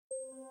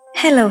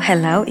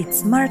Hello,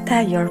 it's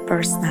Marta, your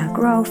personal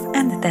growth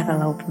and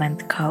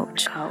development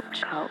coach.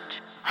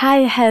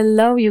 Hi,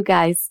 hello, you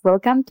guys.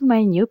 Welcome to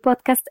my new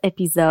podcast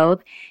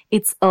episode.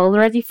 It's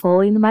already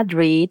fall in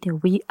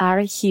Madrid. We are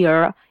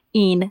here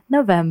in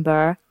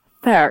November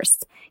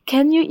 1st.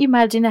 Can you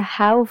imagine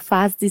how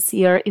fast this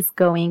year is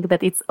going,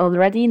 that it's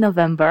already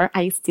November?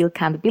 I still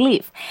can't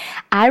believe.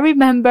 I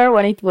remember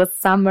when it was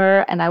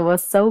summer and I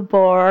was so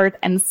bored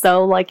and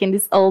so like in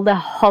this all the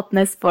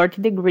hotness,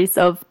 40 degrees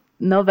of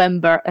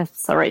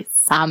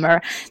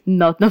summer,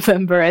 not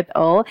November at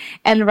all.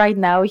 And right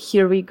now,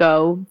 here we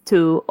go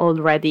to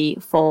already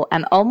fall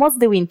and almost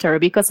the winter,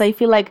 because I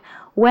feel like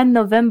when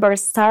November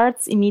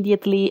starts,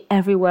 immediately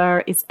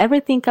everywhere is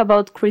everything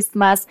about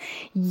Christmas.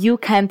 You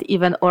can't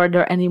even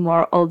order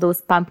anymore all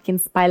those pumpkin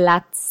spice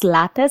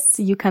lattes.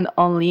 You can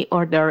only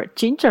order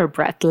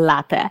gingerbread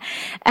latte.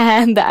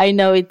 And I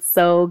know it's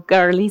so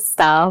girly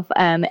stuff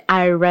and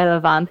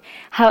irrelevant.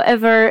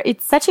 However,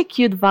 it's such a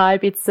cute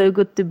vibe. It's so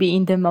good to be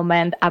in the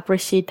moment,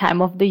 appreciate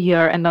time of the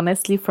year. And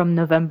honestly, from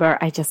November,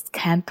 I just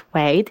can't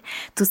wait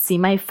to see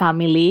my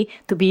family,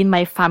 to be in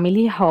my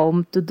family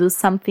home, to do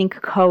something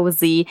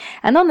cozy.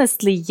 And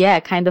honestly,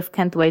 kind of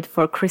can't wait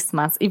for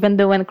Christmas. Even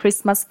though when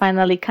Christmas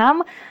finally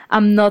come,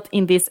 I'm not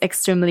in this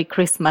extremely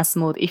Christmas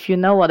mood, if you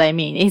know what I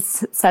mean.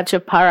 It's such a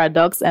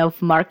paradox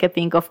of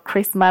marketing of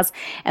Christmas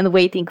and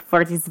waiting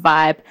for this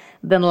vibe.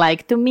 Then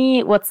to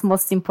me, what's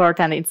most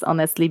important is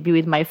honestly be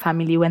with my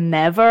family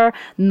whenever,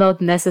 not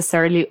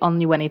necessarily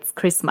only when it's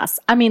Christmas.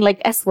 I mean,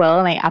 as well,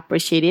 and I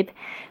appreciate it.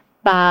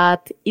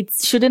 But it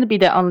shouldn't be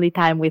the only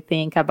time we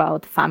think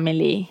about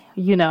family,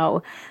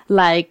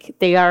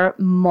 there are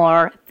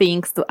more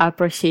things to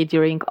appreciate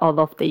during all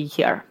of the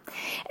year.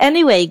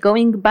 Anyway,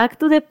 going back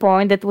to the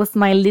point, that was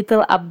my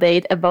little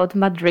update about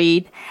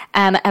Madrid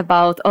and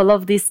about all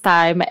of this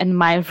time and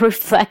my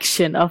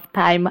reflection of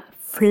time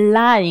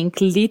flying,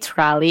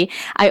 literally.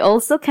 I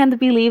also can't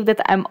believe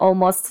that I'm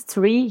almost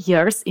 3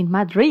 years in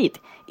Madrid.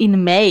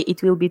 In May,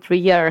 it will be 3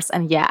 years.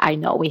 And I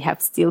know we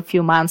have still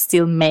few months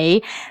till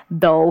May,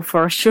 though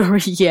for sure,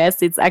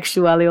 yes, it's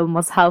actually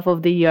almost half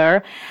of the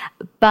year.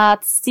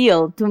 But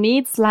still, to me,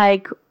 it's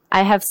I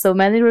have so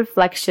many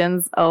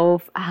reflections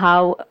of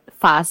how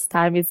fast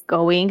time is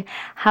going,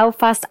 how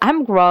fast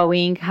I'm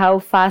growing, how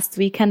fast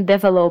we can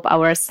develop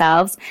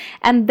ourselves.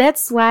 And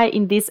that's why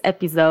in this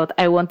episode,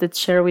 I wanted to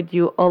share with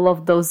you all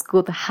of those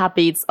good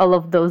habits, all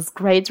of those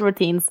great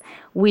routines,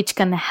 which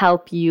can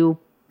help you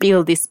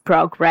build this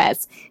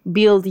progress,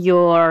 build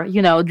your,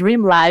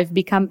 dream life,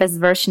 become best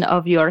version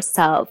of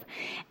yourself.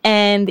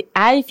 And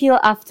I feel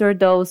after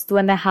those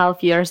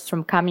 2.5 years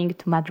from coming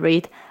to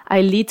Madrid,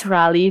 I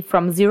literally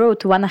from 0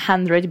 to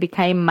 100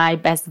 became my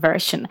best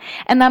version.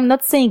 And I'm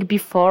not saying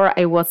before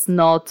I was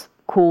not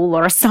cool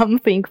or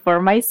something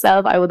for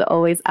myself. I would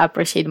always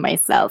appreciate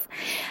myself.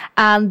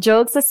 And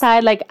jokes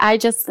aside, I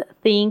just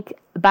think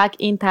back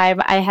in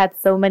time, I had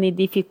so many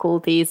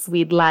difficulties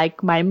with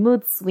my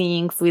mood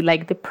swings, with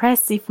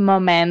depressive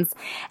moments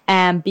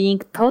and being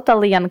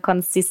totally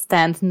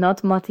inconsistent,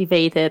 not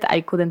motivated.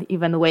 I couldn't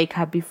even wake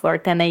up before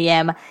 10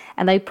 a.m.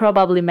 And I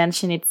probably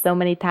mentioned it so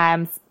many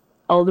times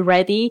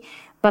already,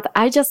 but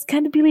I just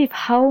can't believe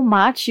how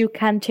much you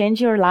can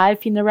change your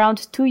life in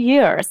around 2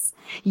 years.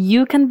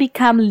 You can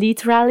become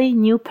literally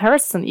new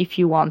person if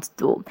you want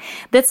to.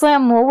 That's why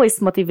I'm always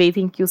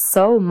motivating you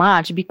so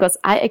much, because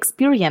I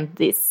experienced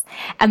this.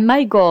 And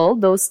my goal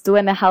those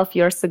 2.5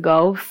 years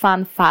ago,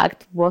 fun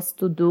fact, was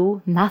to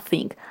do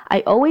nothing.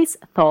 I always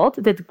thought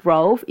that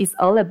growth is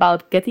all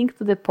about getting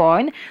to the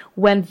point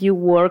when you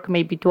work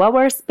maybe 2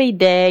 hours per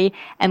day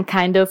and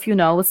kind of,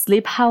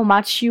 sleep how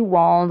much you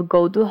want,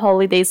 go to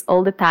holidays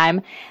all the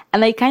time.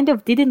 And I kind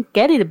of didn't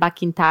get it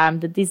back in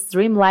time, that this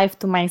dream life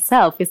to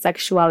myself is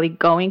actually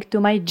going to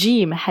my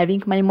gym,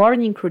 having my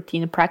morning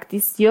routine,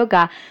 practice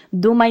yoga,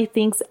 do my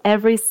things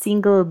every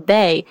single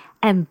day.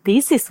 And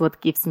this is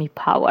what gives me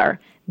power.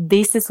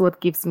 This is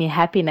what gives me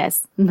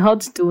happiness,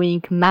 not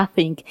doing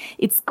nothing.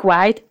 It's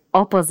quite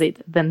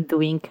opposite than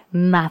doing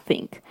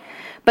nothing.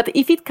 But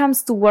if it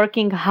comes to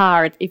working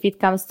hard, if it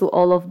comes to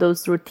all of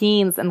those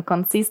routines and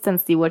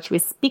consistency, which we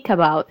speak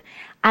about,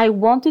 I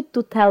wanted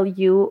to tell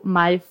you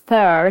my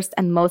first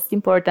and most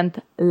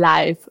important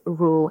life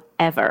rule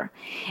ever.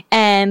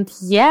 And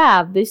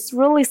this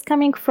rule is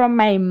coming from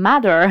my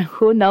mother,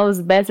 who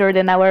knows better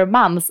than our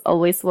moms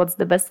always what's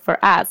the best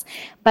for us.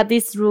 But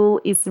this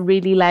rule is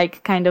really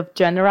kind of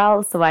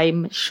general, so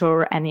I'm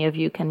sure any of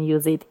you can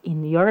use it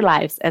in your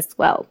lives as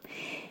well.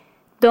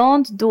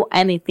 Don't do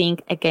anything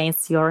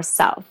against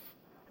yourself.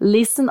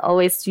 Listen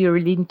always to your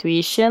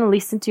intuition,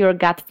 listen to your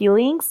gut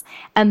feelings,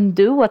 and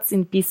do what's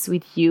in peace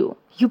with you.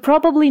 You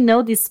probably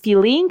know this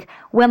feeling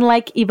when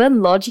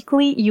even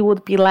logically you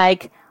would be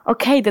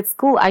okay, that's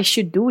cool, I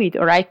should do it,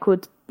 or I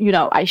could,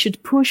 I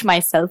should push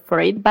myself for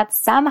it. But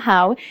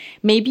somehow,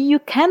 maybe you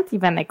can't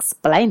even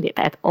explain it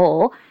at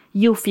all.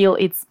 You feel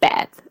it's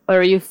bad,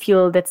 or you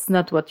feel that's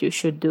not what you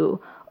should do.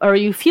 or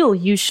you feel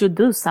you should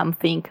do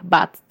something,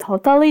 but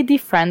totally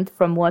different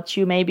from what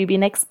you maybe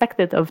been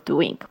expected of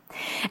doing.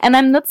 And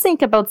I'm not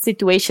saying about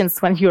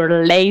situations when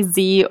you're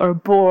lazy or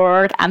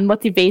bored,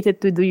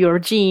 unmotivated to do your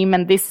gym,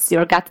 and this is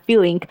your gut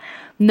feeling.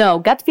 No,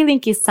 gut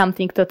feeling is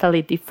something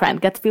totally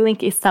different. Gut feeling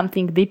is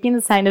something deep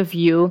inside of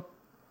you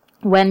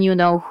when you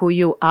know who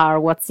you are,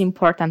 what's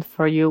important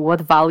for you,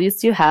 what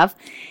values you have.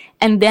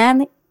 And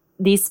then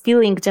this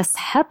feeling just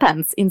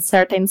happens in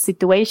certain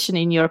situation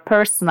in your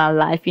personal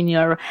life, in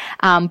your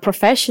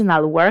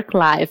professional work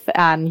life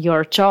and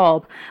your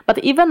job. But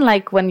even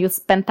like when you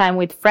spend time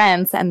with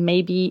friends and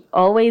maybe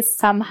always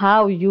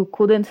somehow you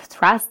couldn't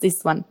trust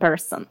this one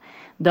person.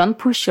 Don't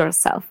push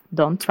yourself.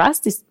 Don't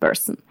trust this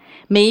person.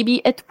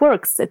 Maybe it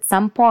works at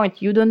some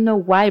point. You don't know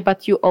why,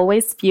 but you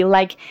always feel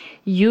like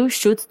you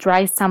should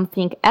try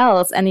something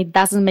else and it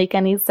doesn't make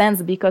any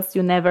sense because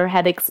you never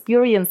had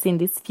experience in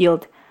this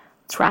field.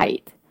 Try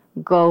it.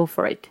 Go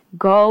for it.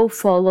 Go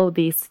follow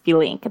this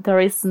feeling.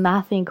 There is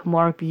nothing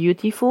more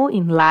beautiful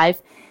in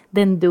life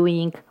than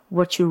doing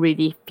what you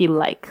really feel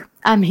like.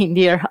 I mean,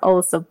 there are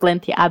also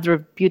plenty other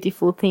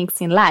beautiful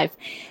things in life.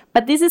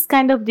 But this is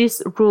kind of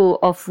this rule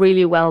of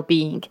really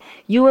well-being.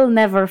 You will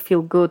never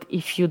feel good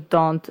if you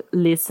don't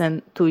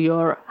listen to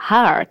your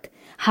heart.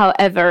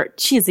 However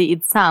cheesy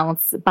it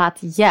sounds, but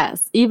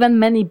yes, even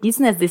many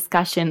business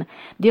discussions,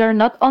 they are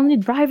not only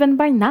driven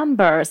by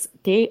numbers,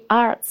 they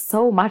are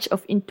so much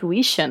of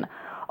intuition,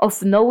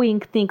 of knowing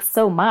things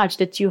so much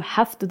that you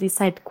have to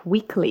decide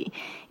quickly,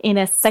 in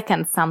a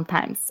second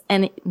sometimes,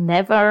 and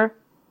never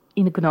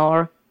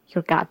ignore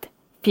your gut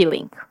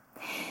feeling.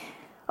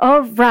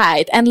 All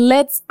right, and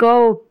let's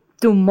go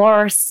to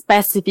more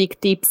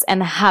specific tips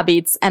and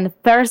habits. And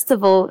first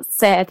of all,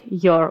 set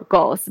your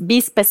goals.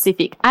 Be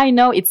specific. I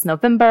know it's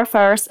November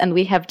 1st and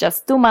we have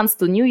just 2 months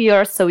to New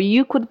Year. So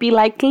you could be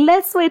like,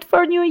 let's wait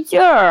for New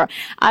Year.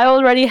 I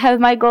already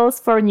have my goals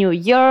for New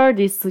Year.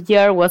 This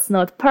year was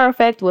not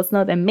perfect, was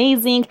not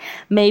amazing,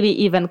 maybe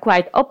even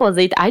quite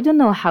opposite. I don't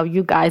know how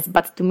you guys,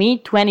 but to me,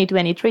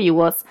 2023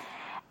 was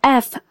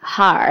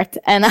hard.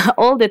 And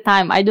all the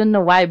time, I don't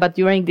know why, but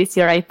during this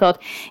year, I thought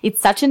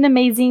it's such an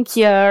amazing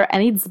year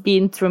and it's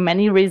been through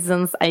many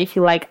reasons. I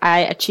feel like I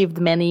achieved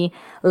many,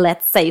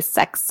 let's say,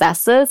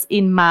 successes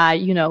in my,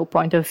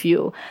 point of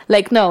view.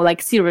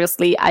 Like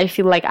seriously, I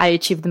feel like I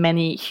achieved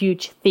many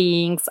huge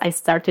things. I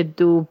started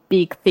to do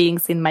big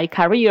things in my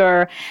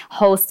career,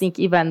 hosting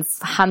events,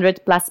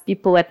 100+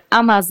 people at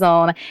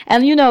Amazon.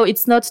 And,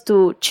 it's not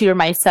to cheer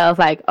myself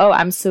like, oh,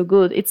 I'm so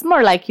good. It's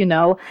more like,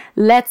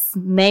 let's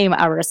name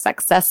our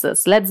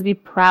successes. Let's be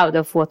proud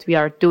of what we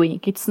are doing.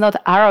 It's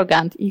not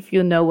arrogant if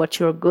you know what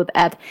you're good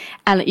at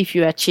and if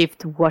you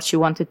achieved what you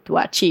wanted to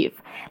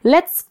achieve.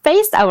 Let's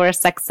face our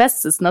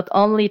successes, not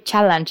only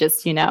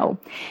challenges,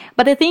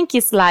 But I think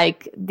it's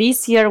like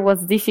this year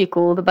was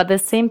difficult, but at the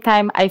same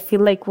time, I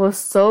feel like was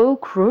so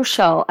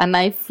crucial. And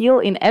I feel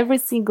in every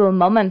single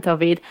moment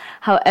of it,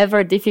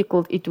 however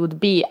difficult it would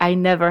be, I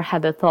never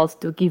had a thought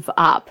to give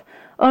up.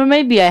 Or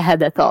maybe I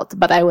had a thought,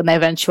 but I would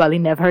eventually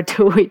never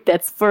do it.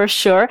 That's for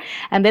sure.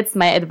 And that's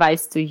my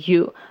advice to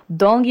you.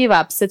 Don't give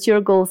up. Set your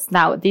goals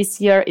now.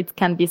 This year, it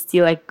can be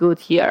still a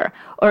good year.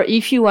 Or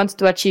if you want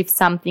to achieve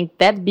something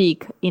that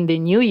big in the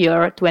new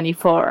year,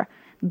 24,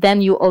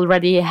 then you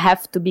already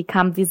have to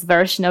become this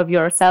version of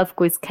yourself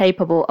who is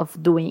capable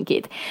of doing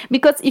it.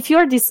 Because if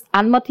you're this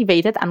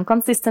unmotivated,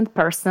 inconsistent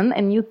person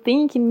and you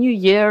think in new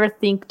year,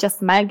 think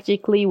just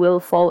magically will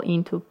fall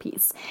into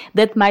peace.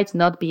 That might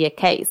not be a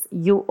case.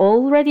 You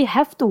already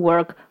have to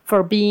work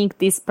for being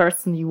this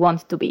person you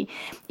want to be.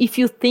 If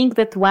you think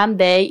that one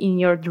day in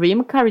your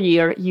dream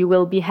career, you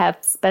will have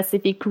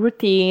specific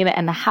routine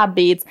and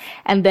habits,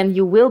 and then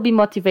you will be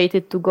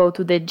motivated to go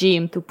to the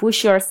gym, to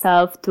push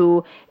yourself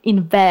to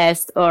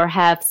invest or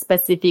have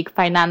specific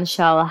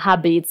financial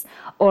habits,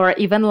 or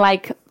even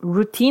like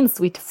routines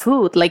with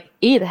food, like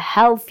eat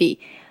healthy.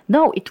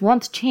 No, it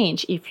won't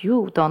change if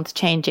you don't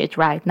change it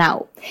right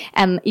now.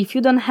 And if you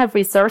don't have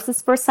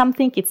resources for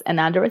something, it's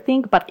another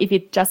thing. But if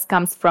it just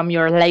comes from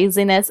your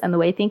laziness and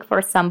waiting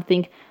for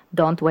something,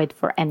 don't wait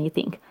for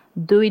anything.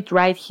 Do it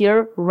right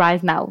here,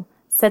 right now.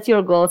 Set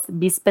your goals,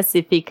 be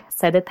specific,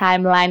 set a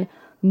timeline,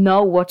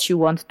 know what you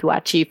want to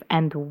achieve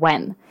and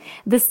when.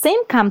 The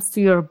same comes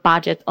to your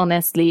budget,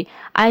 honestly.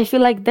 I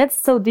feel like that's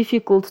so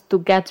difficult to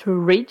get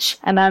rich,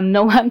 and I'm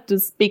no one to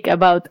speak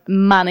about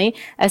money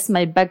as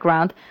my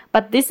background,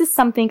 but this is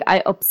something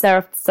I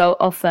observed so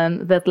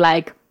often that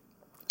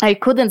I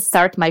couldn't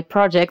start my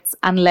projects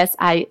unless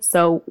I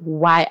saw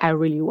why I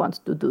really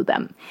want to do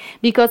them.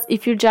 Because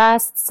if you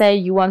just say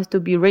you want to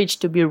be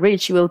rich,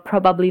 you will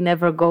probably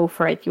never go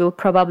for it. You will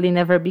probably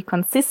never be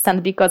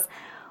consistent because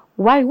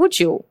why would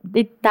you?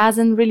 It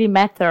doesn't really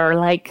matter.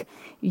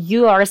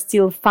 You are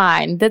still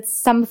fine. That's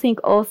something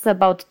also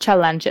about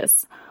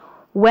challenges.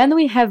 When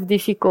we have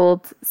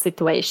difficult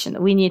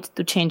situation, we need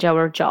to change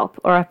our job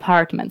or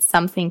apartment,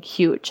 something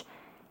huge.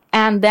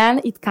 And then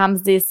it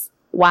comes this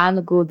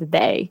one good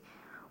day.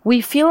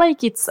 We feel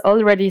like it's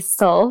already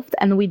solved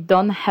and we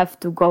don't have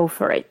to go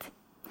for it.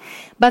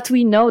 But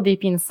we know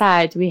deep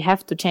inside we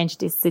have to change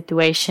this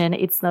situation.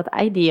 It's not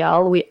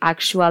ideal. We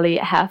actually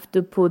have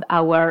to put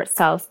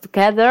ourselves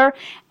together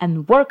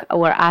and work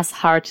our ass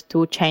hard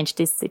to change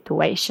this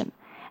situation.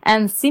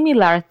 And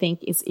similar thing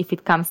is if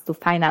it comes to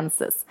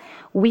finances.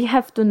 We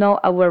have to know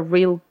our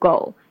real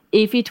goal.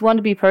 If it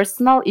won't be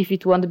personal, if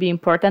it won't be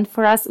important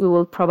for us, we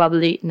will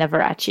probably never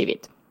achieve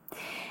it.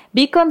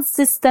 Be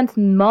consistent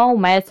no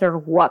matter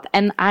what.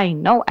 And I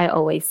know I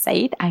always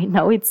say it. I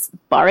know it's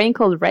boring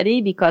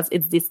already because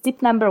it's this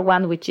tip number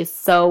 1, which is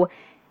so,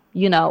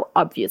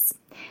 obvious.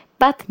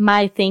 But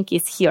my thing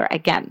is here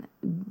again.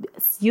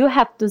 You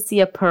have to see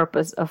a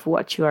purpose of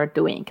what you are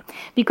doing.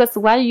 Because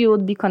while you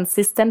would be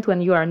consistent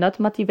when you are not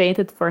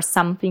motivated for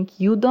something,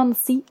 you don't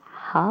see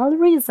whole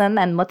reason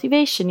and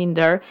motivation in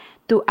there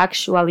to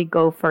actually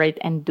go for it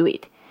and do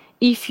it.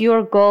 If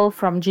your goal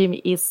from gym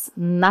is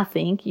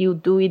nothing, you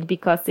do it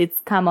because it's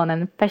common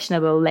and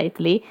fashionable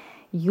lately,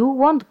 you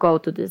won't go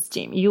to this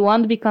gym. You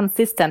won't be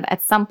consistent.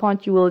 At some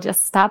point, you will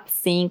just stop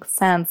seeing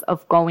sense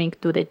of going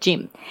to the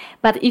gym.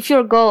 But if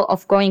your goal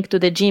of going to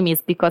the gym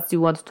is because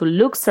you want to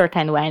look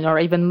certain way, or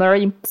even more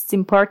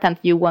important,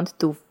 you want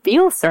to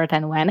feel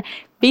certain way,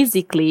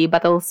 physically,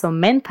 but also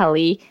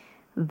mentally,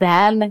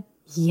 then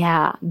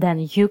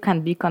you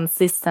can be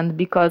consistent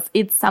because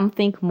it's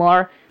something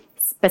more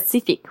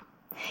specific.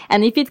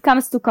 And if it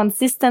comes to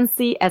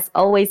consistency, as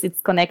always,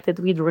 it's connected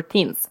with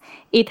routines.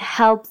 It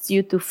helps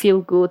you to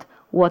feel good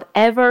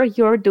whatever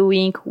you're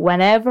doing,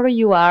 whenever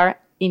you are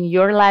in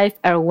your life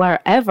or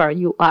wherever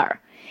you are.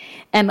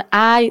 And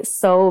I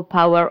saw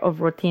power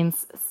of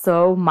routines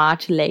so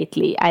much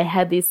lately. I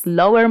had these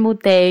lower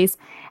mood days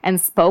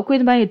and spoke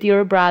with my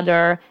dear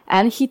brother,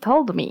 and he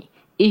told me,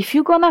 if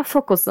you're gonna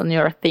focus on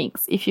your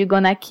things, if you're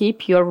gonna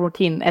keep your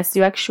routine as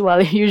you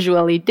actually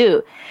usually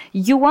do,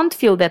 you won't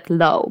feel that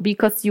low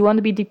because you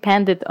won't be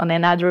dependent on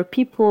another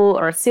people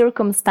or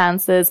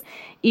circumstances.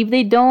 If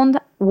they don't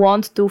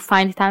want to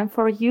find time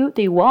for you,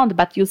 they won't,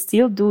 but you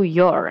still do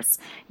yours.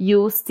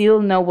 You still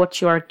know what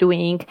you are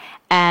doing,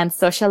 and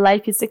social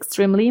life is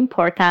extremely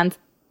important.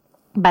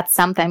 But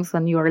sometimes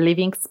when you are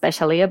living,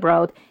 especially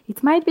abroad,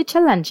 it might be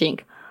challenging.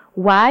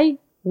 Why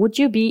would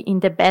you be in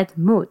the bad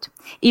mood?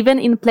 Even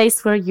in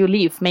place where you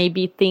live,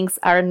 maybe things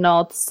are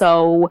not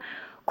so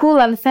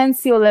cool and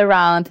fancy all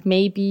around.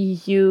 Maybe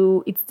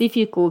it's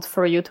difficult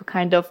for you to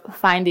kind of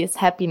find this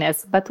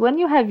happiness. But when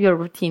you have your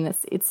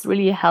routines, it's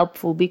really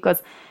helpful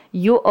because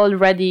you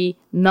already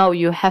know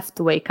you have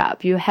to wake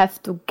up. You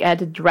have to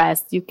get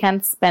dressed. You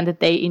can't spend a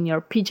day in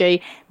your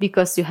PJ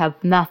because you have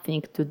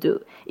nothing to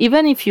do.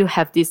 Even if you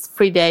have this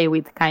free day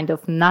with kind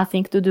of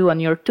nothing to do on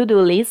your to-do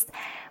list,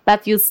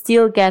 but you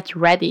still get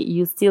ready.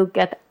 You still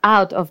get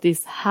out of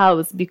this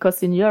house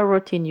because in your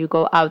routine, you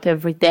go out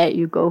every day.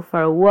 You go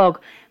for a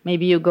walk.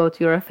 Maybe you go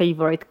to your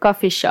favorite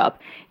coffee shop.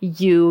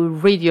 You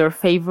read your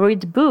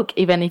favorite book,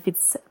 even if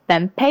it's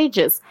 10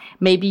 pages.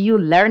 Maybe you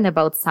learn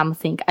about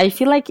something. I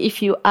feel like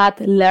if you add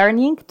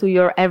learning to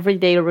your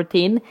everyday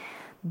routine,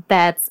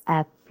 that's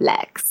a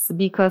flex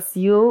because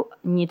you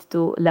need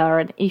to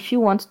learn. If you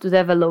want to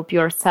develop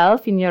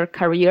yourself in your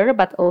career,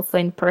 but also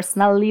in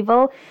personal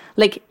level,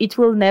 like it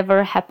will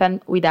never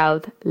happen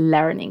without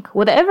learning.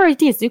 Whatever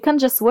it is, you can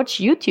just watch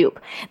YouTube.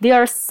 There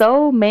are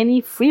so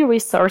many free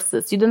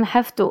resources. You don't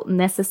have to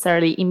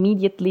necessarily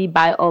immediately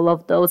buy all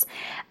of those,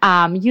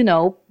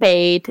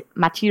 paid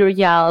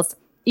materials,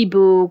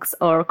 ebooks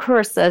or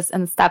courses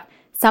and stuff.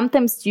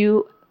 Sometimes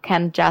you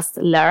can just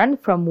learn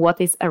from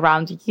what is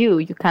around you.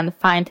 You can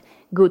find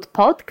good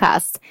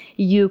podcasts.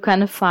 You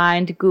can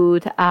find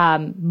good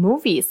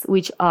movies,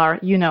 which are,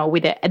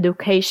 with an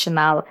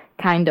educational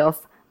kind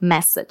of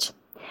message.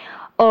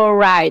 All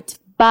right.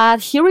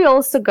 But here we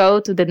also go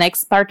to the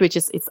next part, which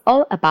is it's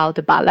all about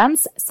the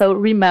balance. So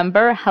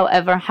remember,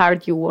 however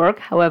hard you work,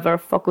 however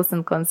focused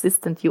and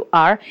consistent you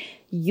are,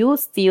 you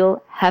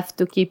still have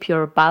to keep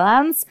your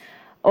balance.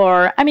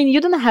 You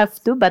don't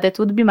have to, but it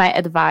would be my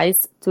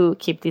advice to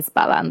keep this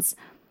balance.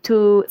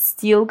 To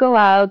still go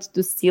out,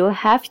 to still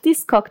have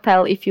this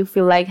cocktail if you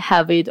feel like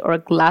have it, or a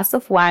glass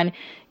of wine.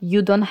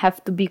 You don't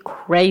have to be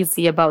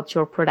crazy about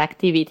your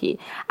productivity.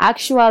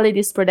 Actually,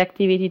 this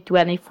productivity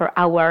 24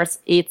 hours,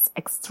 it's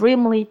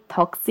extremely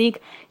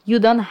toxic. You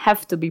don't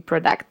have to be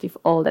productive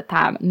all the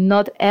time.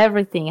 Not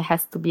everything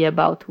has to be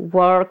about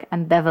work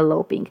and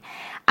developing.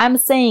 I'm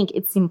saying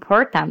it's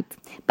important,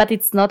 but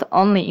it's not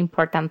only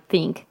important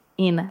thing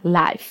in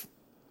life.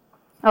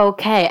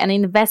 Okay, and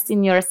invest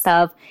in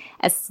yourself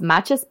as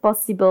much as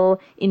possible.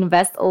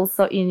 Invest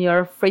also in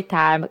your free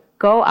time.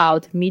 Go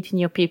out, meet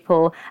new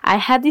people. I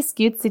had this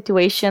cute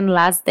situation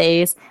last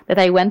days that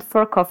I went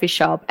for a coffee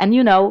shop. And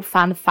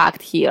fun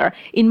fact here,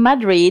 in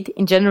Madrid,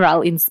 in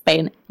general, in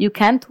Spain, you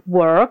can't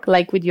work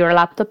like with your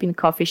laptop in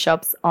coffee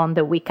shops on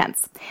the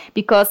weekends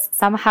because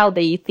somehow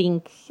they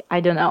think,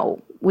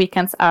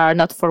 weekends are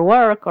not for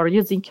work or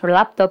using your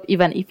laptop,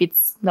 even if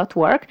it's not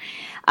work.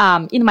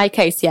 In my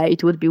case, yeah,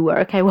 it would be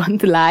work. I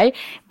won't lie.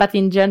 But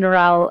in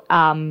general,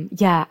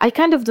 I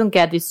kind of don't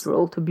get this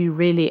rule, to be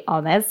really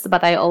honest.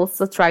 But I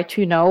also try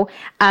to,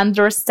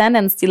 understand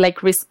and still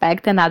like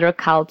respect another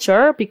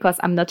culture because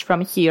I'm not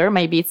from here.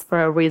 Maybe it's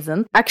for a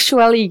reason.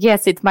 Actually,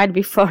 yes, it might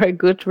be for a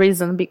good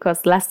reason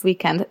because last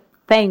weekend,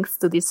 thanks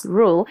to this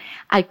rule,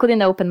 I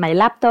couldn't open my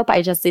laptop.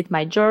 I just did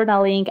my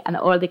journaling and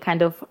all the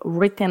kind of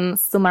written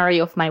summary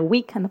of my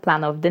week and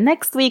plan of the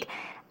next week.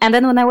 And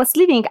then when I was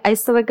leaving, I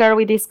saw a girl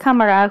with this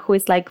camera who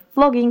is like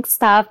vlogging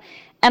stuff.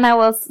 And I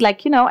was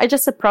like, I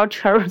just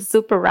approached her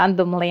super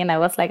randomly. And I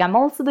was like, I'm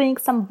also doing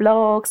some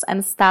vlogs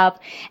and stuff.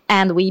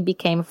 And we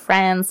became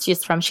friends.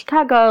 She's from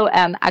Chicago.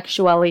 And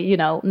actually,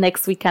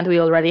 next weekend, we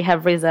already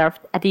have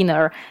reserved a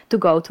dinner to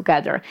go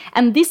together.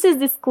 And this is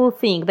this cool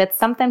thing that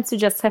sometimes you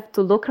just have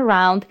to look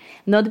around,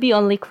 not be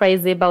only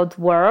crazy about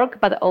work,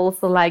 but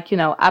also like,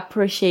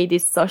 appreciate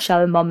these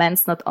social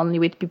moments, not only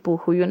with people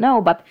who you know,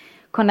 but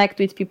connect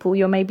with people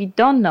you maybe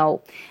don't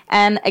know.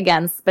 And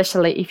again,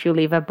 especially if you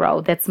live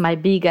abroad, that's my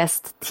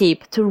biggest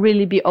tip, to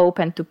really be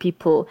open to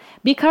people.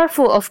 Be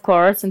careful, of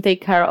course, and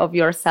take care of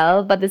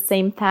yourself. But at the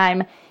same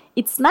time,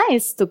 it's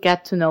nice to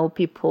get to know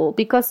people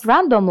because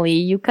randomly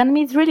you can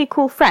meet really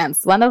cool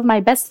friends. One of my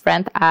best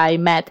friends I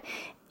met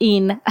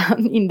in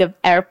the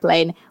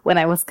airplane when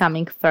I was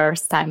coming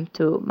first time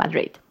to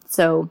Madrid.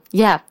 So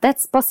yeah,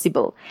 that's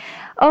possible.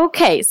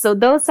 Okay, so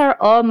those are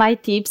all my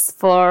tips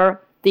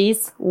for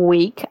this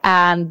week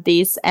and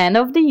this end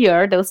of the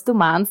year, those 2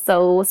 months.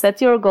 So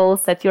set your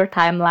goals, set your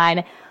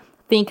timeline,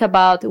 think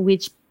about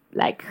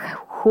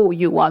who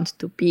you want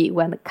to be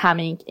when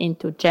coming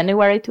into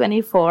January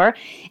 24.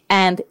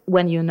 And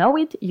when you know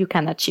it, you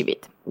can achieve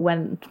it.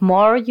 When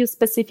more you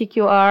specific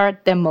you are,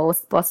 the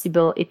most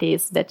possible it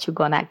is that you're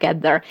gonna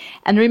get there.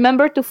 And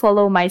remember to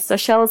follow my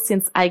socials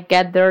since I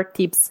get their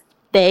tips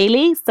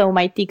daily. So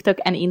my TikTok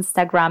and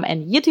Instagram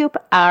and YouTube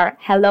are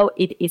Hello,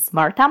 It Is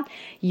Marta.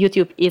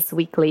 YouTube is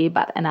weekly,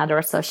 but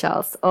another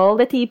socials, all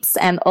the tips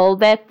and all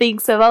the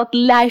things about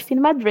life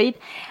in Madrid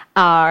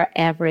are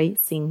every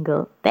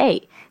single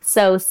day.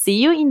 So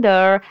see you in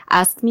there,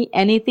 ask me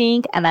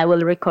anything and I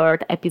will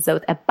record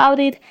episode about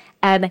it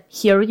and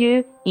hear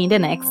you in the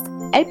next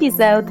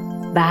episode.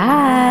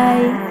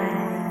 Bye!